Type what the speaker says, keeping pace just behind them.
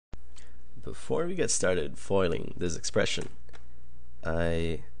Before we get started foiling this expression,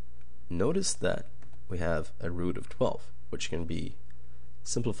 I noticed that we have a root of 12, which can be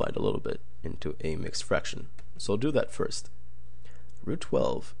simplified a little bit into a mixed fraction. So I'll do that first. Root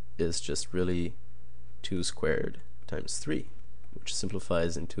 12 is just really 2 squared times 3, which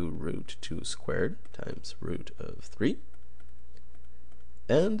simplifies into root 2 squared times root of 3.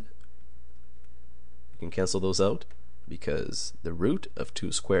 And you can cancel those out because the root of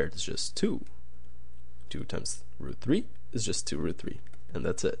 2 squared is just 2. 2 times root 3 is just 2 root 3, and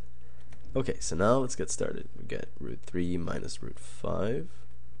that's it. Okay, so now let's get started. We get root 3 minus root 5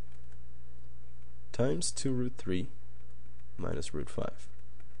 times 2 root 3 minus root 5.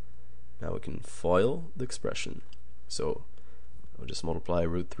 Now we can FOIL the expression. So I'll just multiply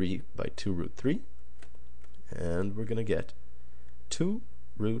root 3 by 2 root 3, and we're going to get 2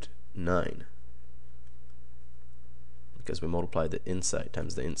 root 9. Because we multiply the inside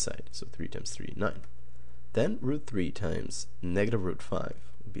times the inside, so 3 times 3, 9. Then root 3 times negative root 5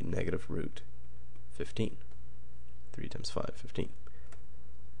 would be negative root 15. 3 times 5, 15.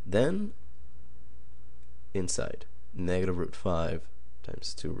 Then inside, negative root 5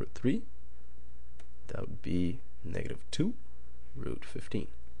 times 2 root 3, that would be negative 2 root 15.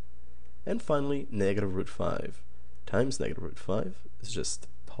 And finally, negative root 5 times negative root 5 is just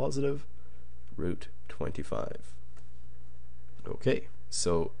positive root 25. Okay,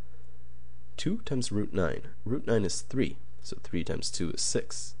 so 2 times root 9. Root 9 is 3, so 3 times 2 is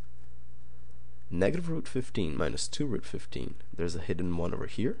 6. Negative root 15 minus 2 root 15, there's a hidden 1 over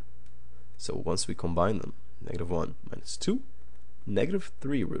here. So once we combine them, negative 1 minus 2, negative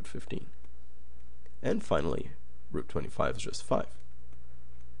 3 root 15. And finally, root 25 is just 5.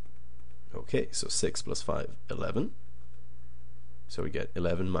 Okay, so 6 plus 5, 11. So we get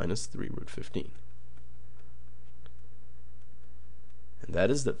 11 minus 3 root 15. And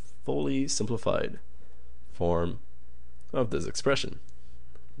that is the fully simplified form of this expression.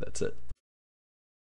 That's it.